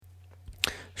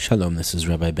Shalom, this is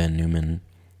Rabbi Ben Newman.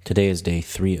 Today is day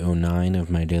 309 of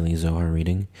my daily Zohar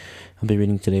reading. I'll be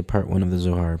reading today part 1 of the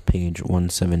Zohar, page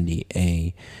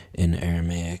 170a, in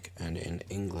Aramaic and in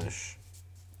English.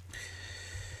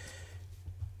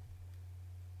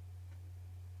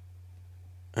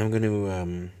 I'm going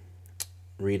to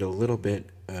read a little bit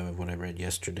of what I read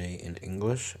yesterday in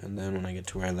English, and then when I get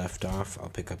to where I left off, I'll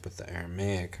pick up with the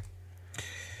Aramaic.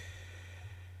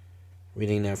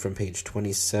 Reading now from page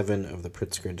 27 of the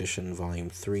Pritzker edition, volume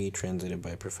 3, translated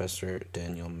by Professor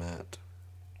Daniel Matt.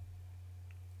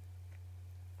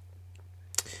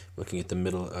 Looking at the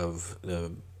middle of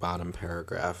the bottom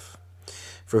paragraph.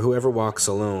 For whoever walks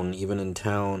alone, even in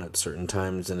town at certain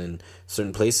times and in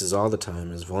certain places all the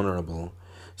time, is vulnerable.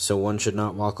 So one should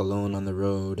not walk alone on the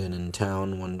road, and in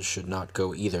town one should not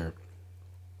go either.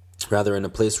 Rather, in a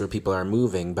place where people are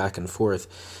moving back and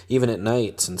forth, even at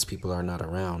night, since people are not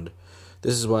around.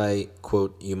 This is why,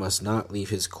 quote, you must not leave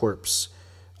his corpse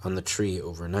on the tree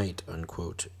overnight,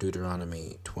 unquote,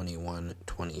 Deuteronomy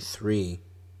 21:23.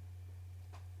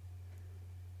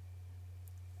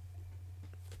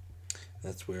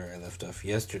 That's where I left off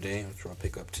yesterday, which I'll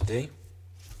pick up today.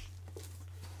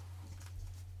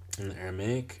 In the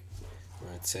Aramaic,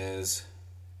 where it says,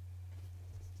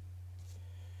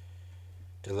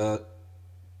 Dela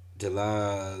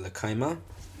lekaima,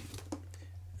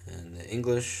 and the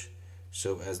English,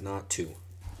 so as not to.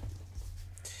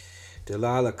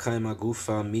 Dela lekaima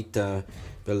gufa mita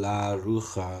bela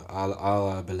rucha al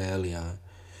ala belelia.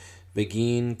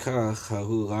 Begin kach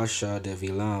hahu rasha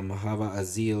devilam hava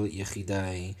azil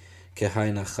yechidai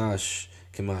kehai nachash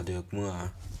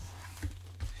kemadukmua.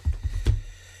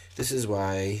 This is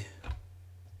why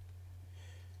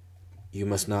you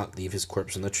must not leave his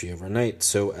corpse on the tree overnight,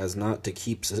 so as not to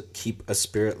keep a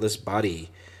spiritless body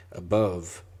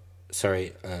above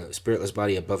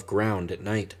ground at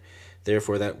night.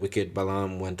 Therefore that wicked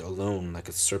Balaam went alone like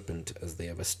a serpent, as they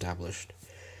have established.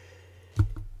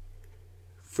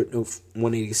 Footnote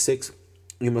 186.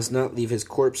 You must not leave his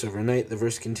corpse overnight. The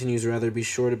verse continues, rather be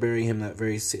sure to bury him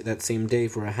that same day,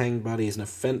 for a hanged body is an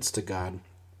offense to God.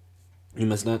 You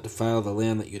must not defile the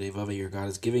land that Yudevava your God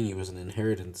is giving you as an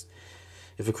inheritance.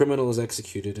 If a criminal is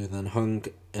executed and then hung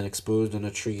and exposed on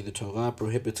a tree, the Torah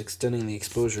prohibits extending the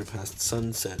exposure past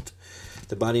sunset.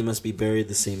 The body must be buried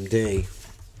the same day.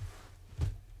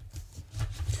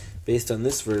 Based on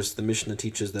this verse, the Mishnah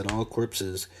teaches that all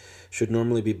corpses should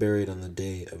normally be buried on the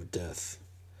day of death.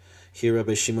 Here,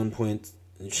 Rabbi Shimon's point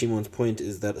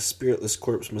is that a spiritless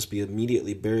corpse must be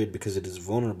immediately buried because it is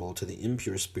vulnerable to the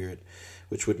impure spirit,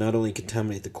 which would not only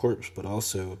contaminate the corpse, but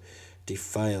also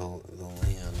defile the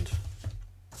land.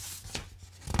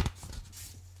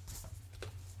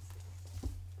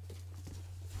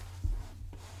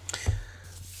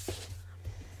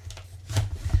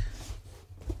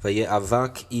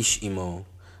 Vaye'avak ish imo.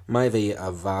 Mai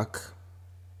vaye'avak.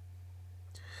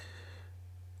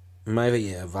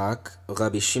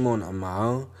 Rabbi Shimon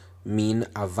Amar, min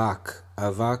avak.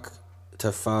 Avak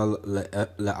tafal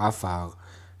le'afar.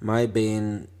 Mai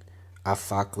bein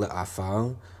afak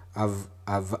le'afar.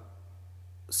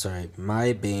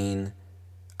 Mai bein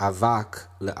avak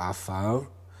le'afar.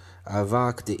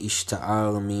 Avak de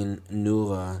ishta'ar min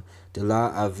nura. De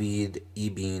la avid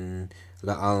ibin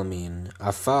la'almin.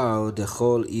 Afar de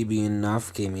chol ibin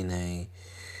nafke minei.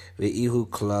 Ve'ihu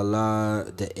klala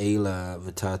de'ela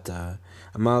v'tata.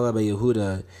 Amar Rabbi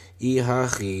Yehuda,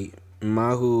 hachi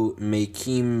mahu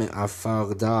mekim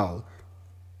me'afar dal.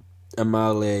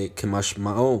 Amar le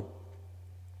kemashma'o.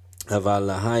 Aval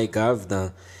lahai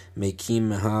gavda mekim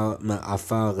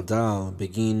me'afar dal.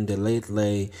 Begin deleit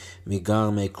le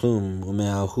migar me'klum.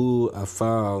 U'me'ahu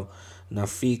afar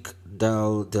nafik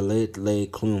dal deleit le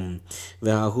klum.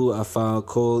 Ve'ahu afar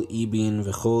kol ibin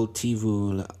v'chol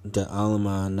tivu de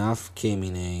alma nafke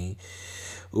minei.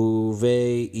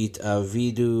 Uve it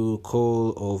avidu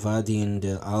kol ovadin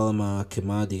de alma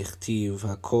kemadi chtiv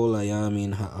hakol haya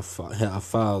min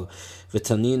ha'afar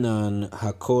v'taninan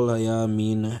hakol haya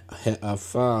min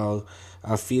ha'afar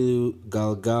afilu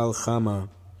galgal chama.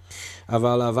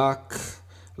 Aval avak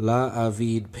la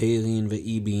avid perin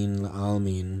ve'ibin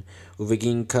la'almin.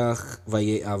 Uvegin kach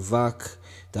vaye'avak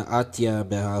da'atya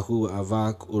behahu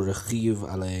avak urechiv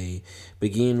alei.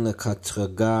 Begin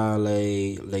lekatraga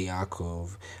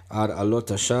le'Yakov. Ad alot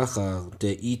hashachar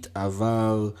de'it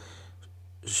avar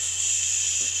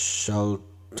shaltane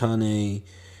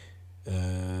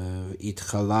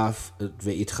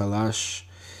ve'itchalash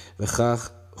v'chach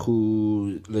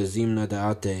hu lezimna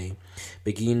da'ate.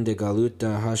 Begin de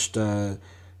galuta hashta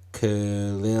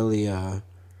kelelia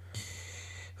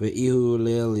ve'ihu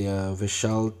lelia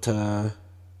v'shalta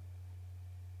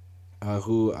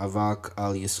Ahu avak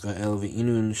al Yisrael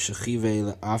ve'inun shechive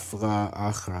le'afra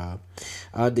achra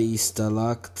ad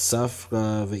yistalak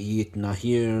tzafra ve'yit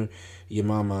nahir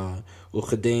yamama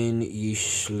uchedein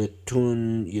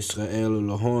yishletun Yisrael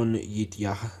lohon yit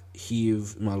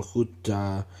yahiv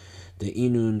malchuta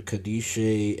de'inun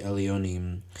kadishe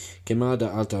elyonim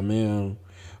kemada altamer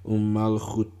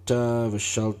malchuta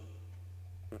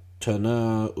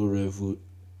v'shaltana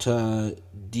urevuta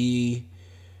di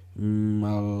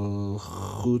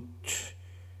Malchut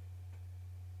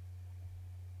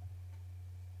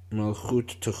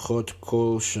Techot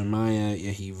Kol Shemaya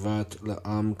Yehivat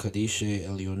La'am Kadishe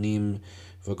Elyonim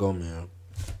Vagomer.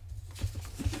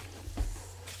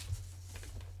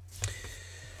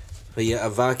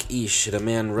 Vayavak Ish, the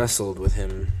man wrestled with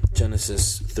him.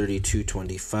 Genesis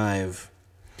 32:25.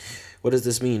 What does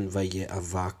this mean?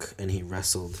 Vayavak, and he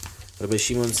wrestled. Rabbi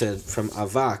Shimon said, from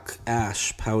avak,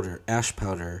 ash powder,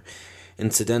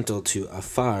 incidental to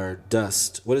afar,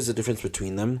 dust. What is the difference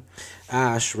between them?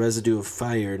 Ash, residue of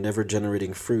fire, never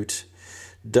generating fruit.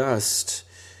 Dust,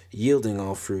 yielding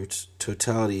all fruit,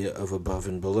 totality of above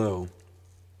and below.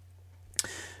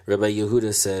 Rabbi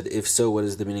Yehuda said, if so, what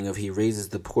is the meaning of he raises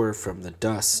the poor from the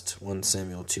dust? 1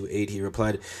 Samuel 2:8. He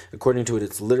replied, according to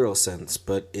its literal sense,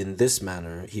 but in this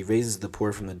manner, he raises the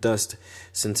poor from the dust,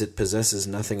 since it possesses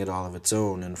nothing at all of its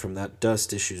own, and from that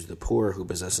dust issues the poor who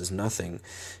possesses nothing.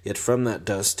 Yet from that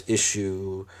dust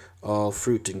issue all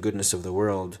fruit and goodness of the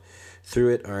world. Through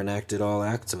it are enacted all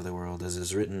acts of the world, as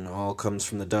is written, all comes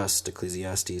from the dust,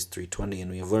 Ecclesiastes 3:20, and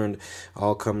we have learned,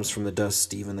 all comes from the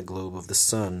dust, even the globe of the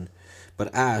sun.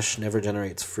 But ash never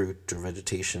generates fruit or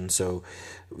vegetation, so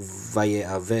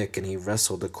vayeavek, and he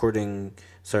wrestled arriving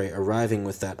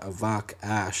with that avak,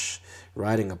 ash,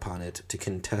 riding upon it to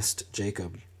contest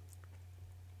Jacob.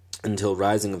 Until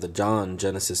rising of the dawn,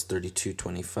 Genesis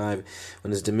 32:25,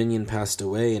 when his dominion passed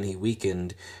away and he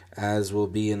weakened, as will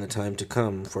be in the time to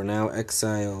come. For now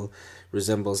exile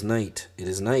resembles night. It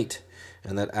is night,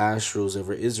 and that ash rules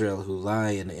over Israel who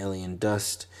lie in alien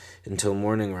dust, until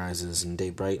morning rises and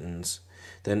day brightens.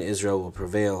 Then Israel will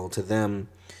prevail. To them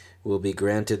will be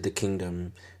granted the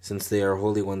kingdom, since they are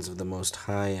holy ones of the Most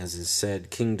High, as is said,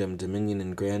 kingdom, dominion,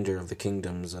 and grandeur of the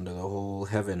kingdoms under the whole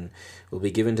heaven will be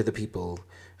given to the people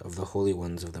of the holy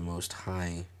ones of the Most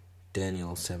High.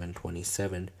 Daniel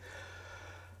 7:27.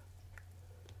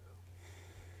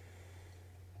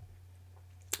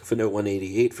 Footnote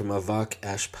 188, from avak,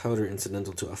 ash powder,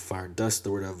 incidental to afar, dust.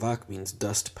 The word avak means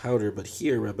dust powder, but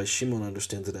here Rabbi Shimon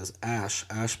understands it as ash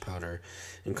powder,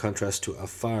 in contrast to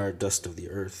afar, dust of the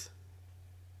earth.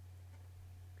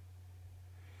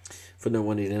 Footnote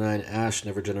 189, ash,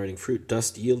 never generating fruit,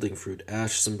 dust yielding fruit.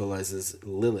 Ash symbolizes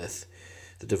Lilith,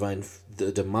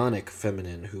 the demonic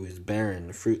feminine, who is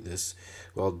barren, fruitless,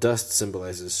 while dust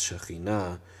symbolizes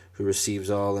Shekhinah, who receives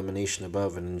all emanation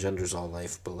above and engenders all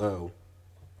life below.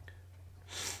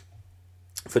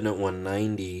 Footnote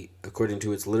 190, according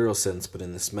to its literal sense, but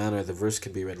in this manner, the verse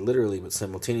can be read literally, but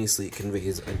simultaneously it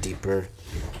conveys a deeper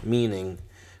meaning.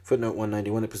 Footnote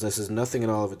 191, it possesses nothing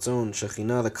at all of its own.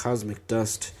 Shekhinah, the cosmic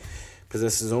dust,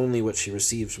 possesses only what she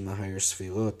receives from the higher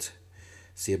Sefirot.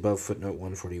 See above footnote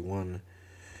 141.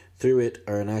 Through it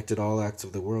are enacted all acts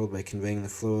of the world. By conveying the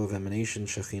flow of emanation,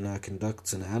 Shekhinah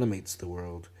conducts and animates the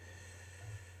world.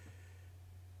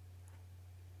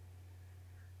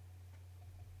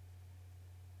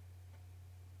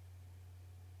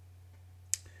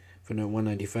 Footnote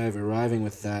 195, arriving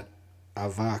with that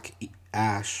avak,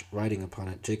 ash, riding upon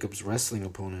it. Jacob's wrestling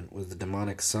opponent was the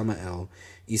demonic Samael,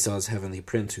 Esau's heavenly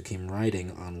prince, who came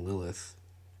riding on Lilith.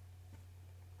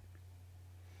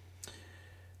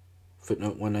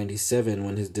 Footnote 197,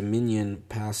 when his dominion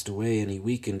passed away and he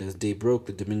weakened, as day broke,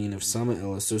 the dominion of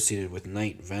Samael associated with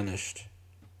night vanished.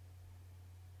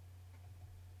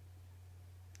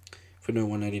 Footnote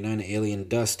 199, alien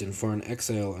dust in foreign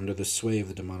exile under the sway of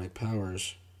the demonic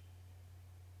powers.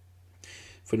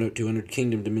 Footnote 200,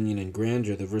 kingdom, dominion, and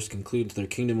grandeur. The verse concludes, their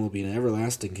kingdom will be an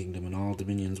everlasting kingdom, and all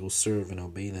dominions will serve and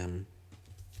obey them.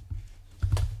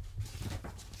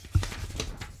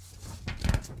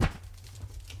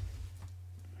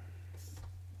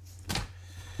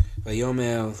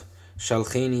 Vayomer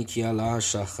shalcheni ki ala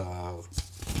shachar.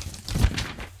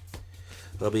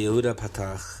 Rabbi Yehuda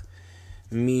patach.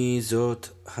 Mi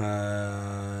zot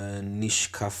ha-nishkafa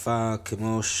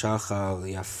kemo shachar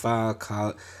yafa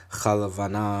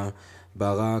chalavana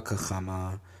bara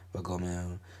kachama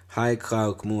vagomer haikra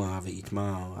ukmua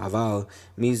ve'itmar aval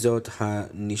mi zot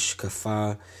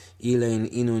ha-nishkafa ilen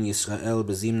inun Yisrael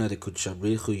bezimna de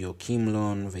kutshabrichu yokim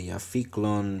lon ve'yafik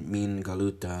lon min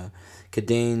galuta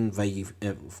keden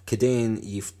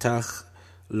yiftach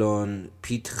lon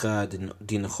pitcha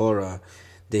dinchora,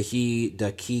 dehi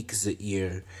dakik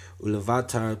zeir,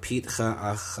 ulevatar pitcha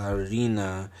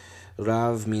acharina,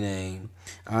 rav mine,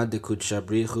 ad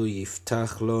kutshabrichu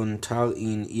yiftach lon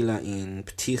tal'in ilain,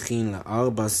 ptichin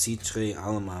la'arba sitre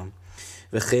alma,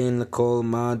 וכן לכל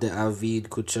מה דאביד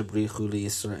קודשא בריחו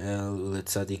לישראל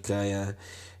ולצדיקיה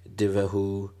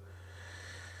דבהו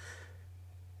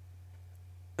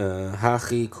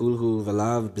הכי כולהו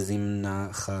ולאו בזמנה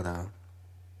חדה.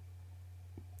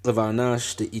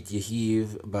 לברנש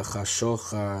דאיתיהיב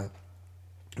בחשוכה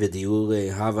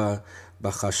ודיורי הווה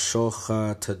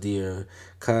בחשוכה תדיר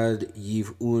כד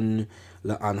יבעון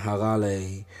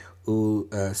לאנהרלי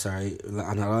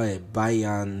לאנהרלי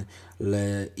ביין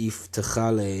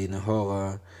לאיפתחלי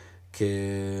נהורה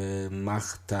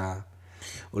כמחתה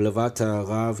ולבטה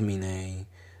רב מיני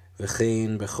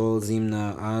וכן בכל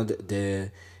זמנה עד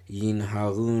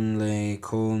ינהרון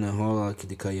לכל נהורה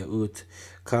כדקאיות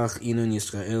כך אינון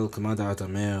ישראל כמה דעת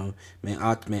אמר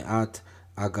מעט מעט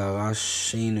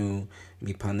אגרשנו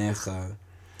מפניך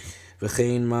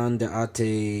וכן מן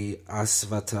דעתי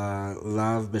אסבתה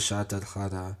לאו בשעת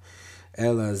חדה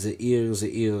אלא זעיר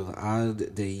זעיר עד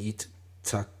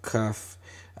דייתקף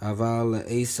אבל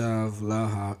לעשב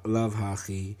לאו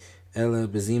הכי אלא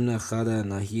בזמנה חדה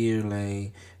נהיר לי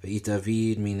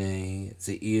ויתאביד מיני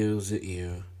זעיר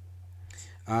זעיר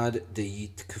עד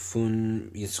דייתקפון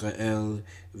ישראל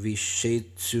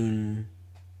וישצון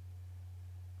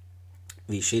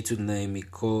לי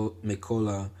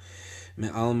מקולה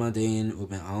מעלמא דין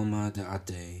ומעלמא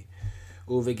דעתי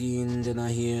ובגין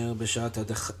דנהיר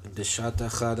בשעת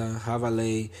חדה הווה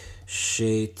לי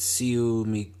שציו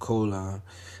מקולה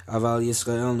אבל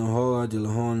ישראל נהורה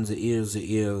דלהון זעיר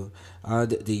זעיר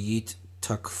עד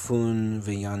דייתקפון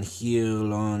וינהיר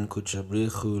לון קודשא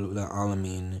בריחו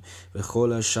לעלמין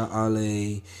וכל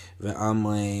השאלי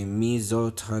ואמרי מי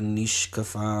זאת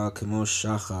הנשקפה כמו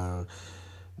שחר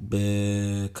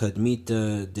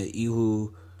בקדמיתא דאיהו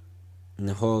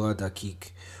נהורה דקיק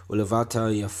ולבטר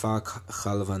יפה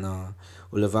כלבנה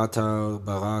ולבטר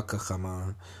ברק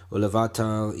חמה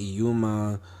ולבטר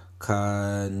איומה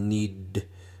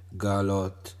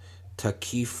כנדגלות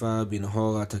תקיפה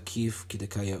בנהורה תקיף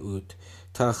כדקאיות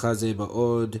תחזה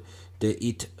בעוד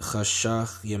דאית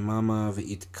חשך יממה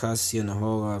ואית קסיה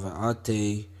נהורה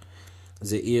ועתי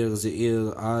זעיר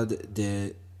זעיר עד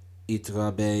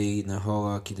יתרבה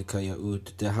נהורה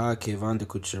כדקאיות דהה כיוון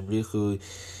דקודשא בריחו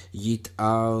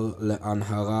יתער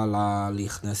לאנהרה לה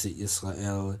לכנסת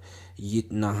ישראל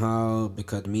יתנהר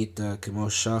בקדמיתה כמו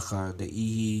שחר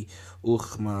דאי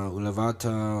אוחמה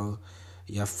ולבטר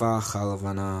יפה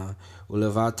חלבנה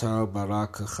ולבטר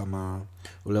ברק חמה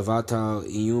ולבטר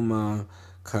איומה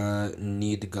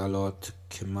כנדגלות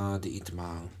כמה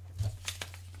דאיתמר.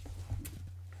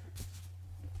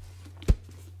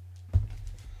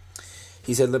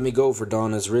 He said, "Let me go, for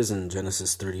dawn has risen."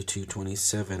 Genesis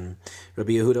 32:27.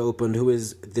 Rabbi Yehuda opened, "Who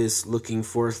is this looking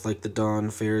forth like the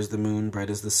dawn, fair as the moon, bright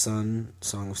as the sun?"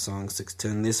 Song of Songs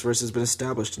 6:10. This verse has been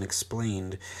established and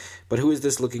explained. But who is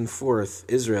this looking forth?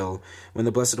 Israel. When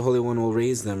the Blessed Holy One will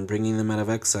raise them, bringing them out of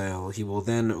exile, he will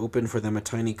then open for them a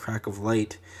tiny crack of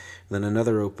light, then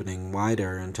another opening,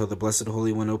 wider, until the Blessed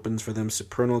Holy One opens for them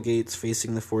supernal gates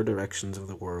facing the four directions of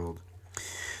the world.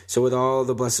 So with all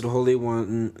the Blessed Holy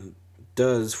One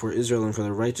does for Israel and for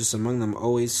the righteous among them,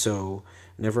 always so,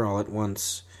 never all at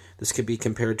once. This could be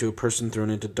compared to a person thrown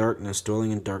into darkness,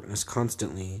 dwelling in darkness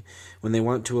constantly. When they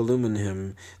want to illumine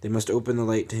him, they must open the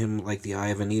light to him like the eye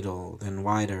of a needle, then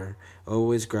wider,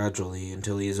 always gradually,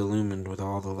 until he is illumined with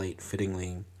all the light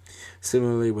fittingly.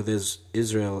 Similarly with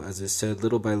Israel, as is said,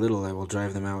 little by little I will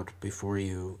drive them out before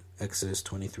you. Exodus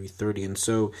 23:30. And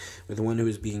so, with one who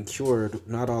is being cured,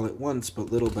 not all at once,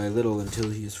 but little by little, until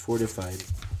he is fortified.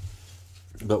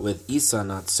 But with Esau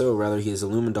not so, rather he is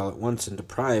illumined all at once and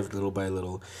deprived little by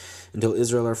little, until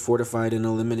Israel are fortified and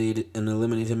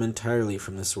eliminate him entirely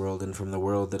from this world and from the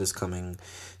world that is coming.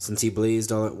 Since he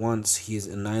blazed all at once, he is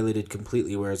annihilated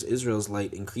completely, whereas Israel's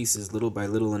light increases little by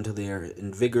little until they are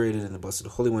invigorated and the Blessed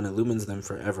Holy One illumines them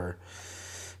forever.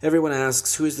 Everyone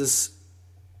asks, who is this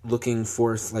looking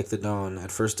forth like the dawn?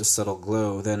 At first a subtle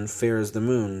glow, then fair as the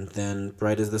moon, then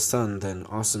bright as the sun, then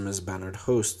awesome as bannered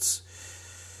hosts.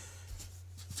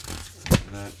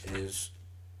 That is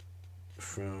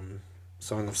from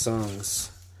Song of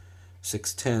Songs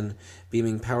 6:10.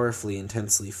 Beaming powerfully,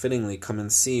 intensely, fittingly, come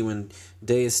and see. When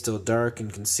day is still dark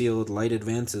and concealed, light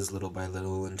advances little by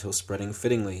little until spreading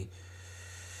fittingly.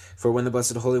 For when the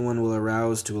Blessed Holy One will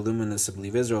arouse to illumine the assembly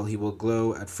of Israel, he will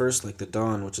glow at first like the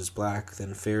dawn, which is black,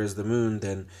 then fair as the moon,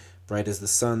 then bright as the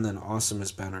sun, then awesome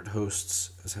as bannered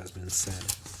hosts, as has been said.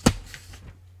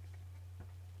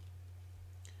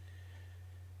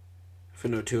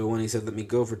 Footnote 201, he said, "Let me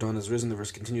go, for dawn has risen." The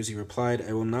verse continues, he replied,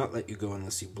 "I will not let you go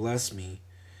unless you bless me."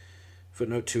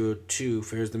 Footnote 202,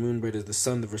 "Fair as the moon, bright as the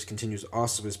sun." The verse continues,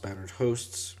 "Also as battered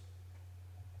hosts."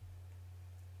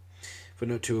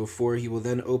 Footnote 204, he will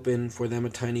then open for them a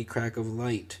tiny crack of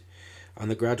light. On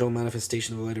the gradual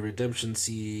manifestation of the light of redemption,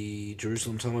 see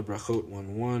Jerusalem Talmud Brachot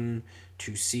 1:1,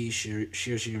 2c Shir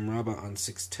Shirim Rabbah on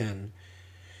 610.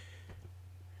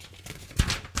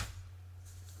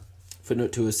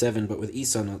 Footnote 207, but with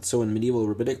Esau not so. In medieval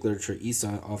rabbinic literature,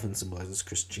 Esau often symbolizes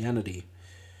Christianity.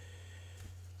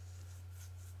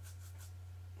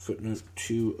 Footnote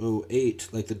 208,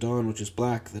 like the dawn which is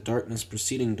black, the darkness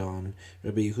preceding dawn,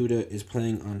 Rabbi Yehuda is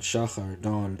playing on Shachar,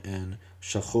 dawn, and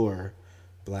Shachor,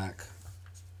 black.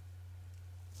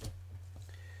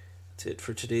 That's it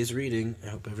for today's reading. I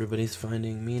hope everybody's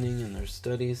finding meaning in their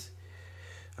studies.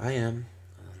 I am.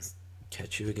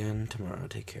 Catch you again tomorrow.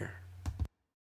 Take care.